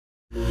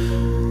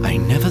I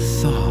never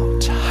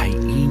thought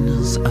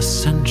hyenas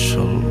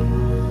essential.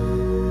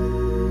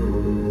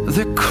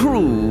 They're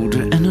crude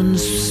and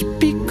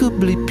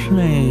unspeakably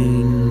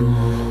plain,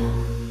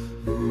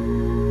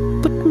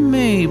 but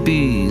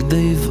maybe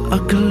they've a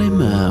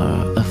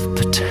glimmer of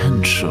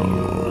potential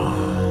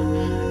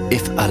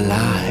if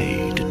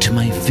allied to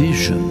my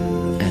vision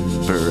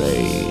and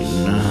brain.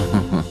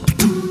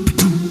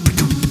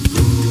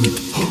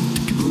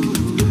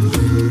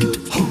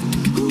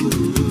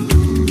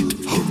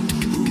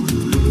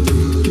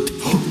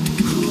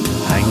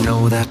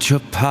 That your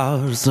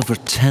powers of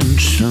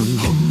retention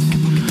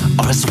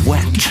are as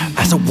wet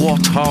as a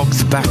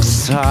warthog's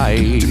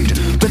backside,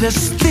 but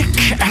as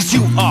thick as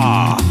you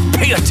are,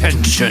 pay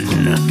attention.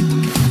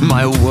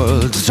 My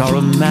words are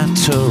a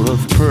matter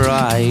of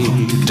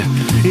pride.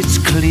 It's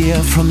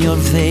clear from your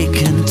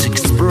vacant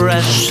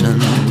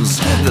expressions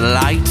the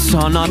lights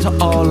are not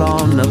all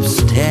on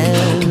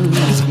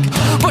upstairs,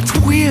 but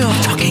we're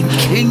talking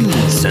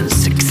kings and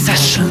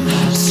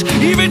successions.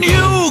 Even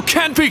you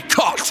can't be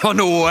caught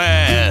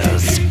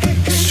unawares.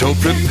 So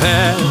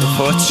prepare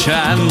for a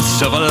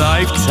chance of a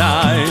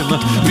lifetime.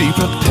 Be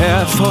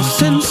prepared for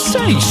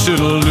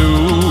sensational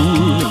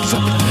news.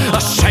 A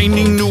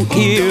shining new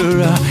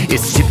era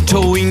is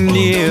tiptoeing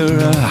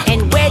nearer.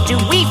 And where do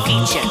we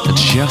feature?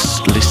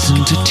 Just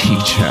listen to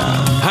teacher.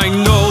 I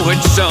know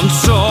it sounds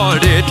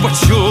sordid, but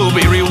you'll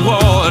be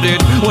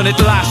rewarded when at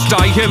last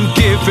I am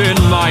given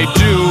my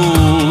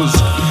dues.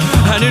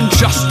 And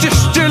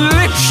injustice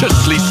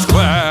deliciously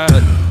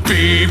squared.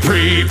 Be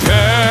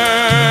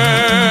prepared.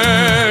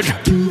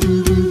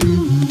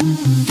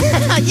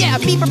 Yeah,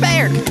 be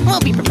prepared. We'll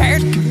be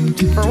prepared.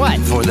 For what?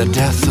 For the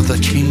death of the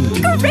king.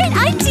 Great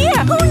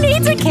idea! Who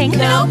needs a king?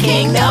 No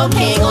king, no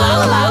king, la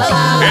la la la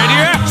la. And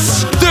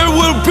yes, there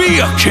will be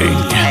a king.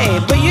 Hey,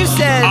 but you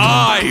said...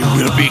 I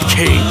will be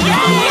king.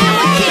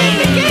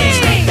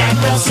 King that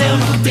will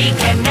soon be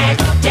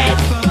connected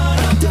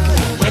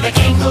with a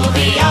king who'll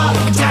be all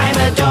time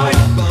adored.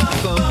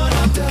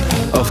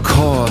 Of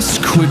course,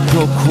 quid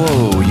pro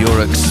quo,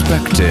 you're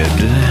expected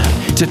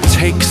to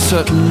take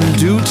certain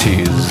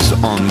duties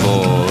on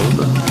board.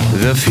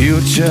 The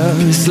future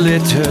is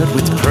littered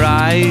with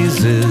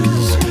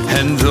prizes,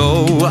 and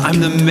though I'm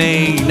the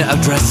main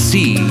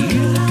addressee,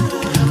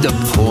 the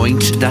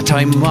point that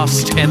I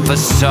must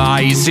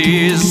emphasize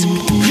is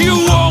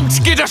you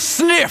won't get a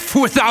sniff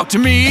without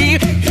me.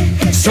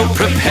 So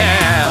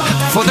prepare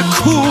for the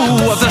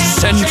coup of the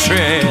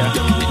century.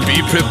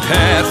 Be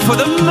prepared for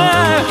the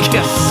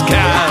murky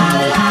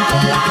scan.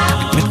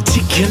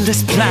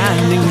 Meticulous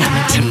planning,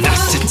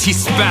 tenacity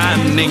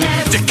spanning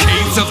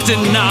decades of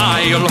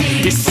denial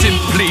is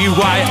simply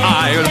why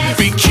I'll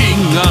be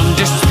king,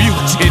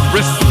 undisputed,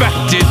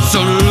 respected,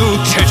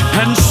 saluted,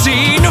 and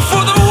seen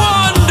for the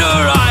wonder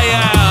I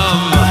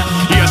am.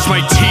 Yes,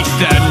 my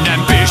teeth and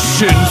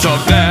ambitions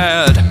are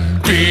bad.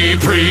 Be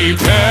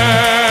prepared.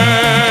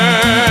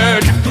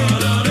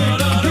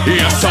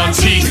 Yes, our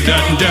teeth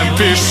and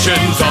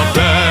ambitions are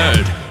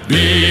bad.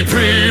 Be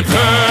prepared.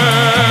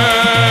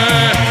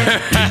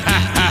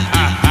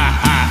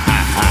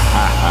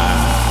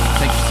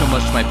 Thank you so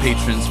much to my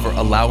patrons for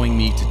allowing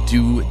me to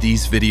do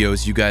these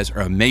videos. You guys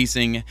are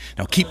amazing.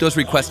 Now keep those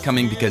requests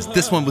coming because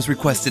this one was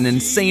requested an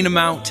insane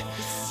amount.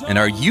 And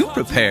are you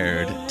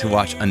prepared to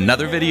watch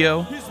another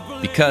video?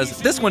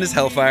 Because this one is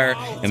Hellfire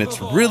and it's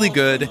really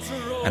good.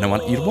 And I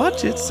want you to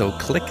watch it, so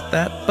click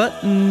that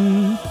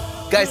button.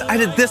 Guys, I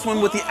did this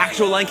one with the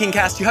actual Lion King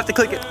cast. You have to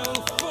click it.